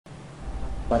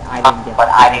but I didn't get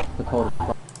the total.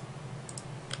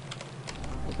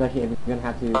 Especially if you're gonna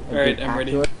have to. Alright, I'm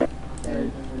ready. To it,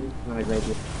 then it's not a great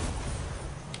deal.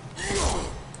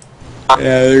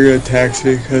 Yeah, they're gonna tax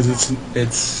me because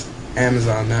it's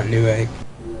Amazon, not Newegg.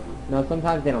 No,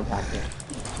 sometimes they don't tax it.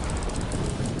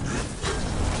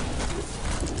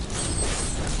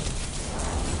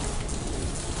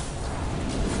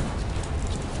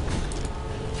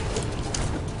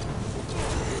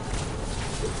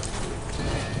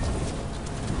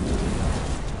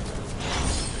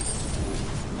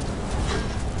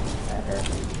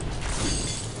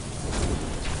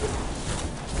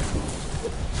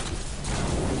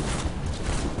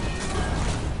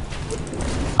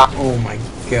 Oh my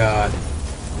god.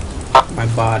 My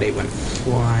body went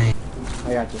flying.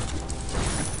 I got you.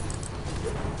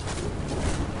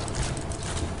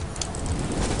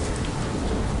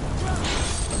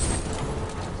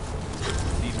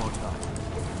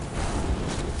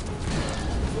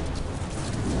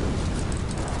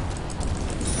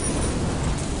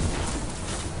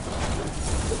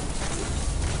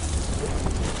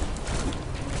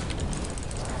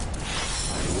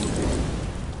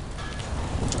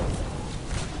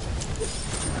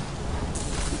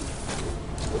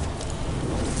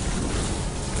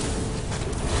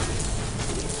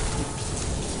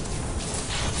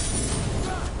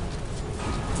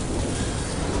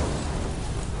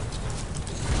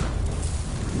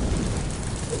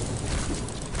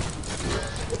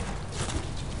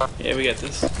 Yeah, we got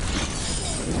this.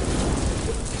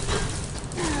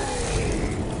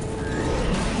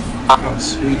 Oh,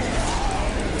 sweet.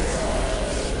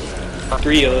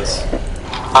 3 yellows.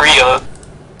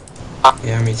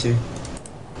 Yeah, me too.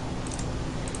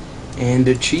 And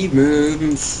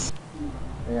achievements.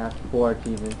 I got 4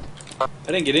 achievements. I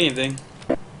didn't get anything.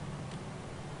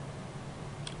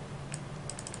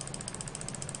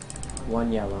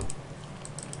 One yellow.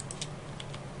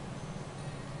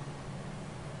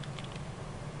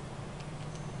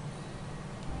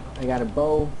 I got a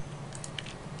bow.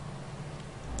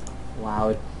 Wow,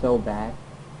 it's so bad.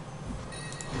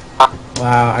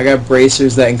 Wow, I got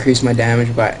bracers that increase my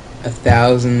damage by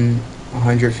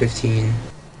 1,115.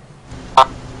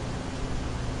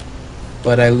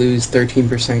 But I lose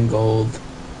 13% gold.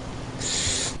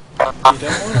 You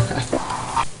don't want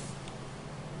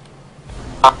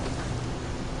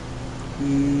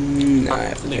No, I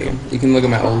have to take them. You can look at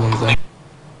my old ones though.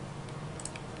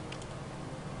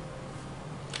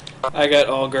 I got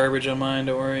all garbage on mine,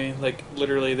 don't worry. Like,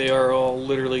 literally, they are all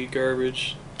literally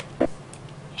garbage.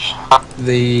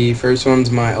 The first one's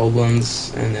my old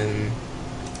ones, and then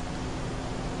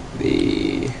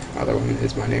the other one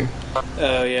is my new.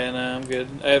 Oh, yeah, no, I'm good.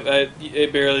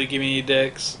 It barely gave me any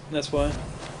decks, that's why.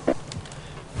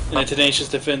 And a Tenacious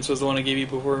Defense was the one I gave you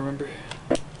before, remember?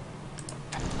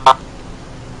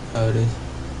 Oh, it is.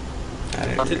 I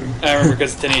don't remember. I remember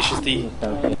because Tenacious D.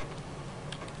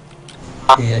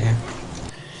 Yeah.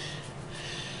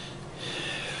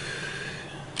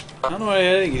 I don't know why I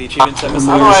didn't get achievements.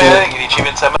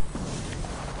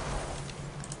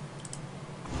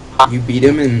 You beat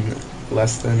him in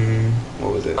less than,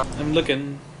 what was it? I'm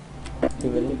looking.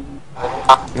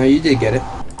 No, you did get it.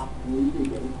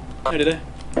 Oh, did I?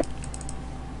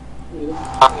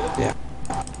 Yeah.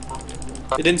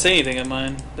 It didn't say anything on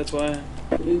mine, that's why.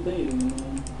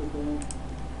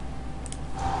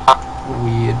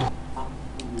 Weird.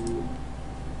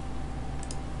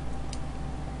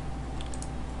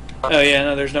 Oh yeah,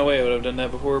 no, there's no way I would have done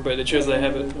that before, but it shows that I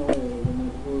have it.